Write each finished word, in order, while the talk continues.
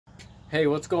Hey,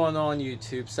 what's going on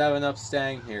YouTube? 7up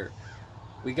Stang here.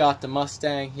 We got the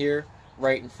Mustang here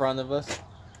right in front of us,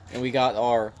 and we got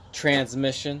our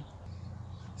transmission.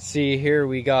 See here,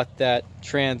 we got that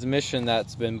transmission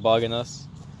that's been bugging us.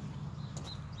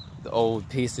 The old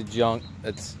piece of junk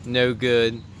that's no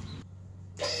good.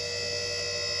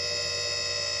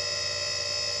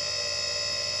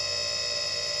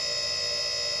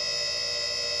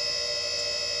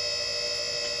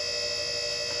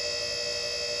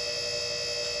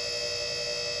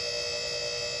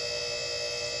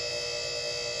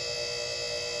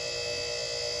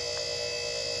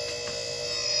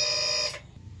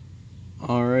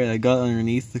 Alright, I got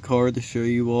underneath the car to show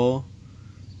you all.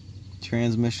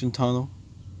 Transmission tunnel,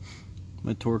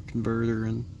 my torque converter,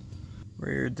 and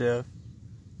rear diff.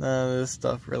 None of this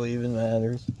stuff really even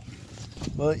matters.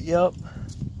 But yep,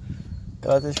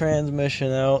 got the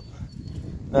transmission out.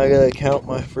 Now I gotta count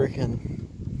my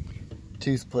freaking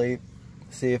tooth plate,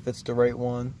 see if it's the right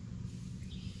one.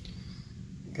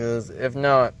 Because if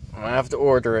not, I'm gonna have to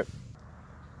order it.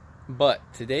 But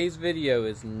today's video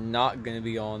is not going to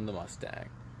be on the Mustang.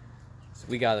 So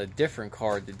we got a different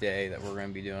car today that we're going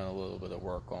to be doing a little bit of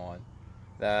work on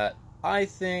that I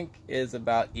think is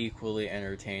about equally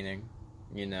entertaining.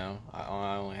 You know,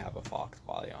 I only have a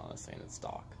foxbody, honestly, and it's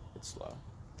stock. It's slow.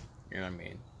 You know what I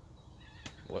mean?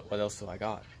 What else do I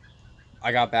got?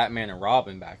 I got Batman and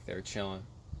Robin back there chilling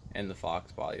in the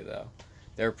foxbody, though.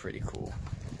 They're pretty cool.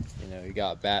 You know, you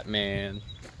got Batman,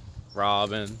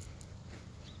 Robin.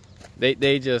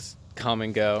 They just come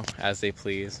and go as they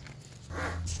please.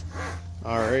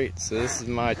 Alright, so this is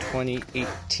my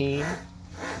 2018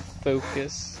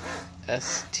 Focus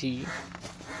ST.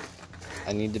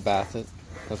 I need to bath it.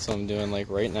 That's what I'm doing like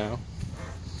right now.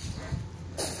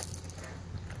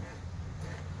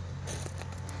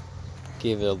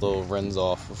 Gave it a little rinse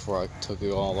off before I took it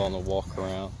all on a walk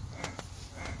around.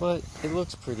 But it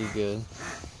looks pretty good.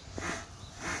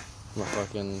 My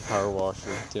fucking power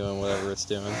washer doing whatever it's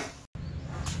doing.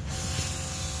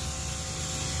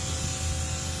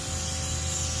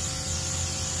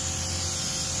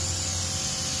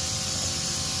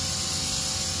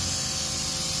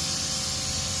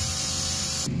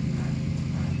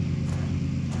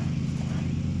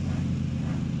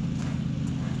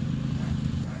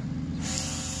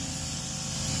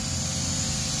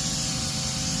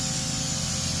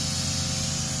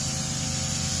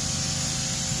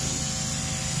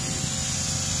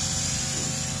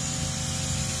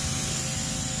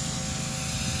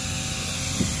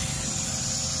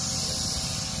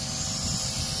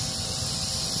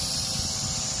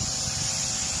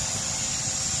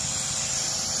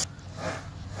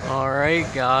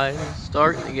 Alright guys,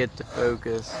 starting to get the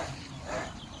Focus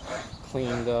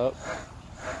cleaned up.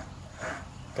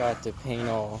 Got the paint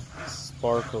all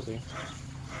sparkly.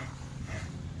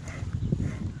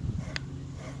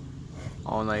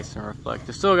 All nice and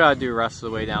reflective. Still gotta do the rest of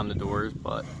the way down the doors,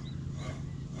 but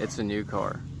it's a new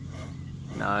car.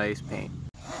 Nice paint.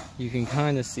 You can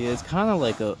kind of see it's kind of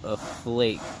like a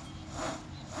flake.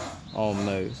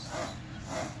 Almost.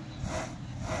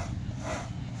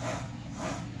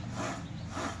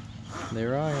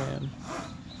 There I am.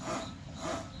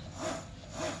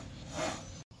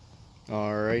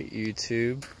 Alright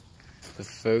YouTube, the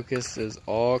Focus is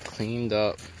all cleaned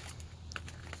up.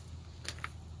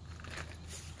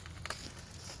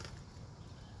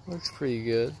 Looks pretty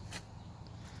good.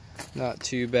 Not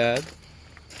too bad.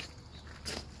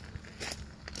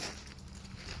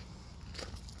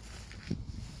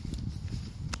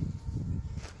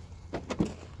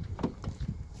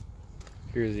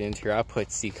 Here's the interior. I put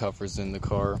seat covers in the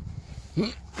car.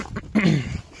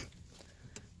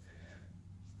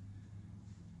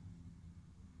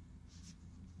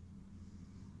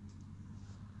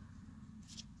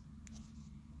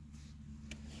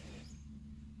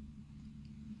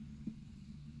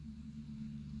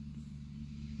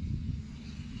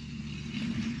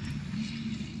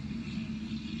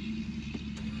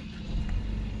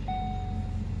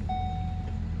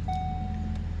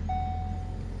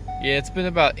 Yeah, it's been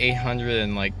about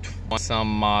 820 some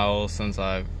miles since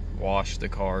I've washed the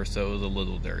car, so it was a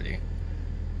little dirty.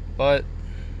 But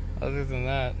other than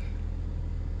that,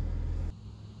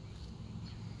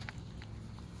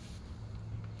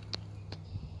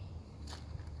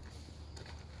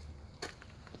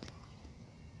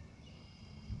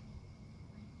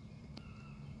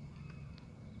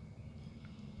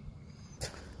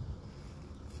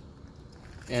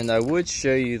 and I would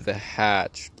show you the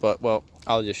hatch, but well,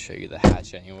 I'll just show you the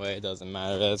hatch anyway. It doesn't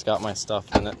matter. It's got my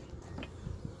stuff in it.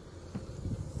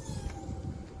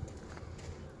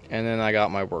 And then I got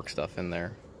my work stuff in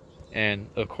there. and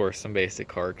of course some basic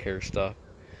car care stuff.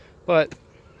 But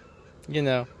you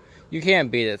know, you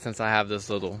can't beat it since I have this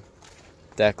little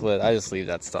deck lid. I just leave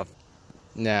that stuff.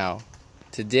 Now,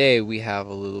 today we have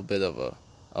a little bit of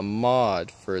a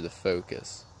mod for the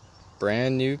Focus.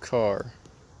 Brand new car,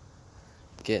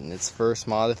 getting its first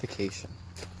modification.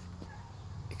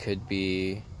 It could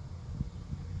be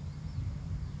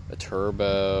a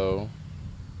turbo,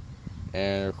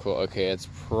 intercool. Okay, it's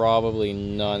probably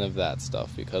none of that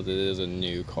stuff because it is a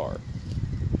new car.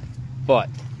 But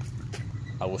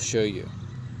I will show you.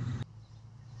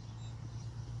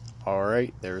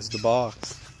 Alright, there's the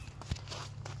box.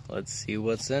 Let's see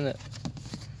what's in it.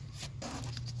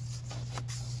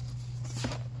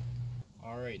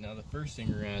 Alright, now the first thing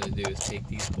we're going to do is take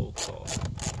these bolts off.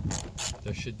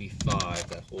 There should be 5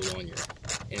 that hold on your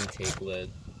intake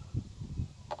lid.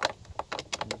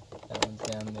 That one's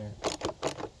down there.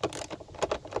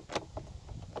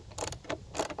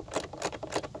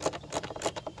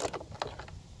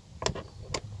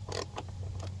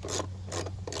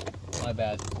 My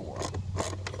bad, 4.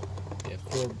 You have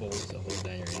 4 bolts that hold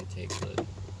down your intake lid.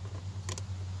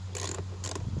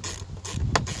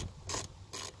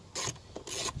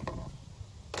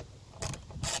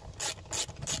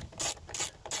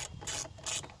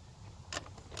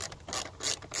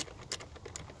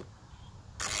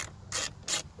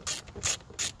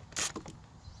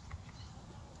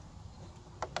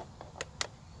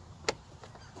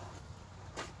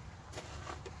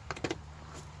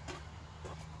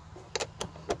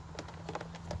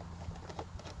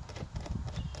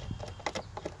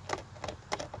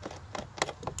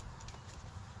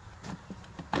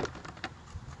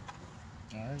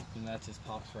 Alright, then that just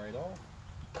pops right off.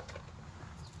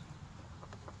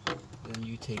 Then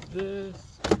you take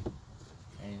this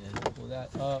and then pull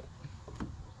that up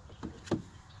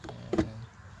and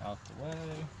out the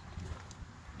way.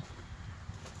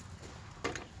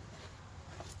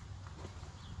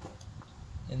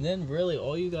 And then really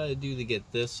all you gotta do to get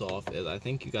this off is I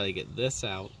think you gotta get this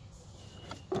out.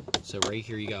 So right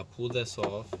here you gotta pull this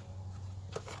off.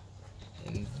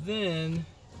 And then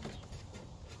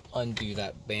undo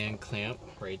that band clamp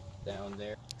right down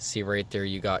there. See right there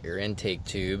you got your intake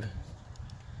tube.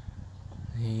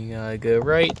 You gotta go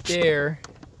right there.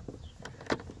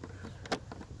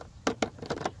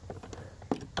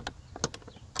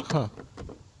 Huh.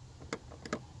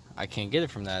 I can't get it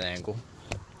from that angle.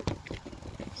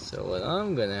 So what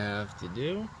I'm gonna have to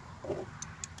do,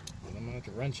 I'm gonna have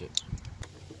to wrench it.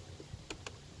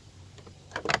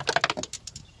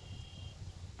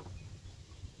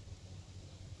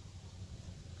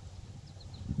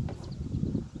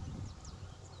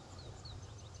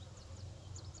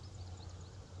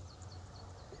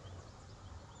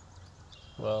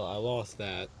 Well, I lost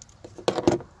that.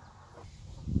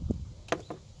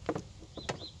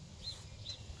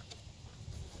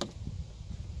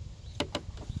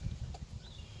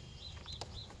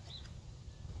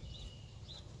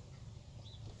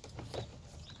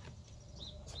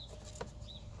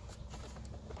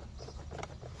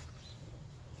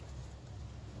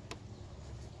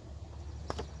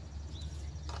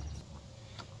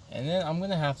 And then I'm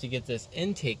gonna have to get this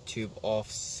intake tube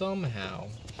off somehow.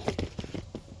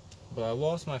 But I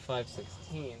lost my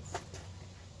 5/16,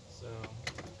 so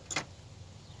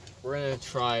we're gonna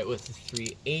try it with the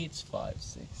 3/8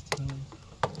 5/16.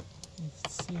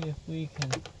 Let's see if we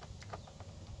can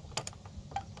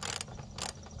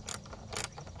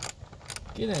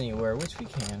get anywhere, which we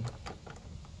can.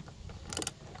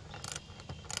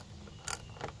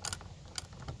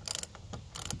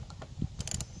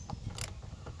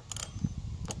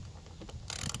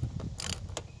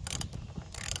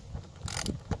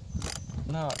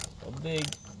 Not a big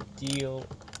deal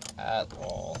at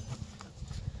all.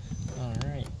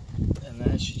 Alright, and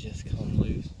that should just come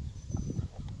loose.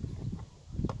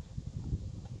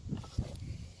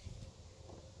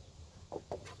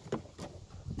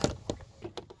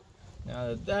 Now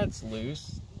that that's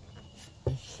loose,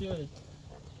 it should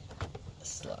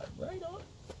slide right on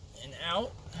and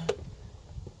out.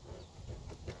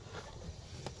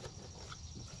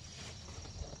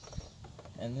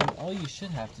 And then all you should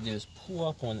have to do is pull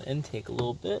up on the intake a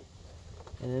little bit,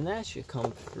 and then that should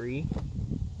come free.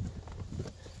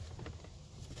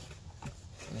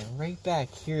 And then right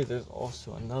back here, there's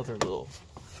also another little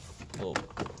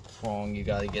prong you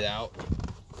gotta get out.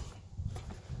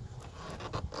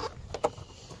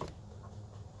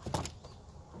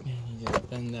 And you just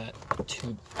bend that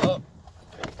tube up.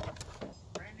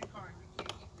 Brand new car, you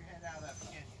can't keep your head out of that,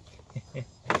 can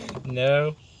you?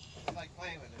 No. It's like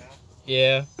playing with it, huh?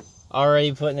 Yeah.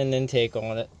 Already putting an intake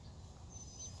on it.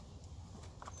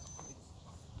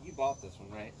 You bought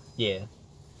Yeah.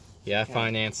 Yeah, I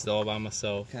financed it all by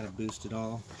myself. Kind of boost it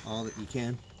all that you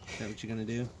can. Is that what you're gonna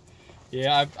do?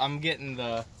 Yeah, I'm getting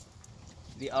the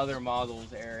other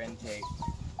model's air intake.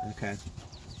 Okay.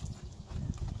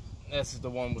 This is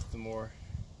the one with the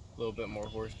little bit more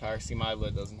horsepower. See, my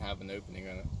lid doesn't have an opening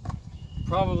on it.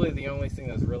 Probably the only thing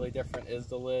that's really different is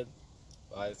the lid,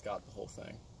 but I just got the whole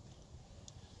thing.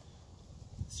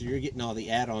 So you're getting all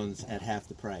the add-ons at half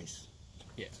the price.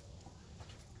 Yeah.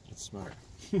 That's smart.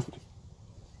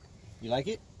 You like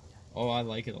it? Oh, I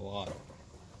like it a lot.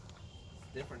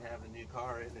 It's different having a new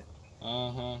car, isn't it?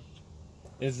 Uh-huh.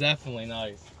 It's definitely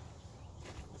nice.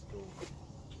 It's cool.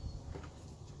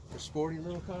 For sporty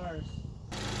little cars.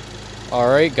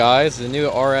 Alright guys, the new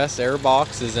RS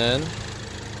airbox is in.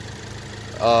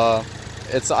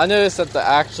 I noticed that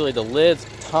the lid's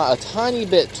a tiny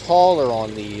bit taller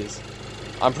on these.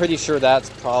 I'm pretty sure that's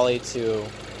probably to,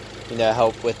 you know,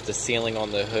 help with the sealing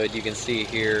on the hood. You can see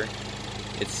here,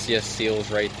 it's just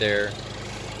seals right there.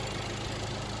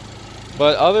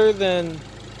 But other than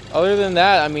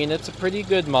that, I mean, it's a pretty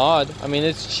good mod. I mean,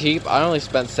 it's cheap. I only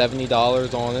spent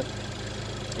 $70 on it.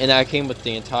 And that came with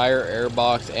the entire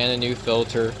airbox and a new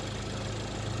filter.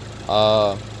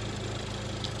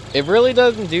 It really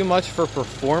doesn't do much for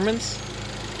performance.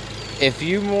 If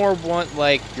you more want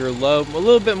like a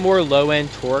little bit more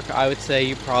low-end torque, I would say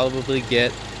you probably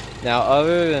get. Now,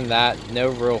 other than that, no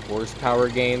real horsepower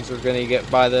gains are going to get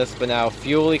by this. But now,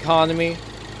 fuel economy,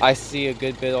 I see a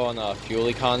good bit on fuel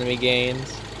economy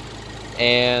gains.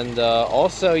 And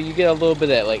also, you get a little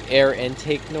bit of like air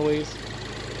intake noise.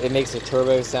 It makes the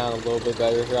turbo sound a little bit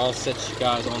better. Here, I'll set you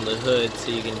guys on the hood so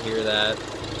you can hear that.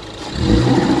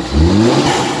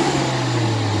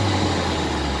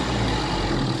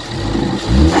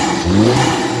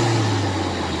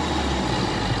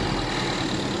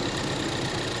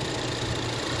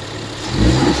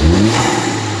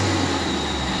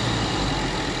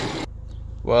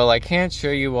 Well, I can't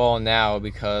show you all now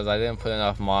because I didn't put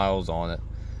enough miles on it.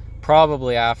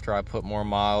 Probably after I put more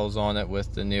miles on it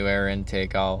with the new air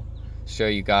intake, I'll show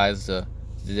you guys the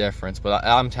difference. But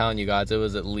I'm telling you guys, it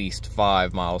was at least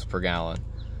 5 miles per gallon.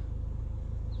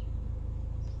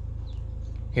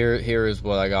 Here is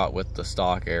what I got with the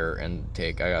stock air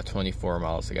intake. I got 24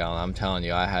 miles a gallon. I'm telling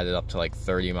you, I had it up to like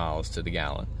 30 miles to the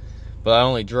gallon. But I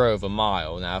only drove a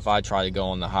mile. Now, if I try to go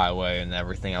on the highway and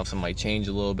everything else, it might change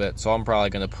a little bit. So I'm probably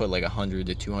going to put like 100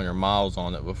 to 200 miles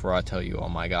on it before I tell you, oh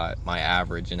my God, my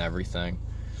average and everything.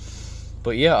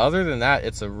 But yeah, other than that,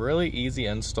 it's a really easy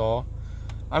install.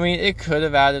 I mean, it could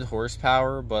have added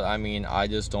horsepower, but I mean, I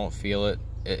just don't feel it.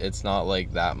 It's not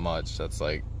like that much. That's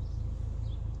like,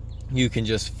 you can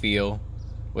just feel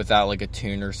without like a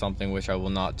tune or something, which I will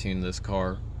not tune this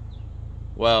car.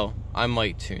 Well, I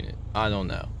might tune it. I don't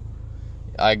know.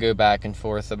 I go back and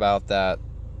forth about that.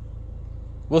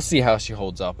 We'll see how she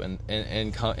holds up in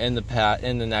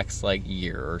the next like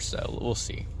year or so. We'll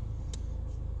see.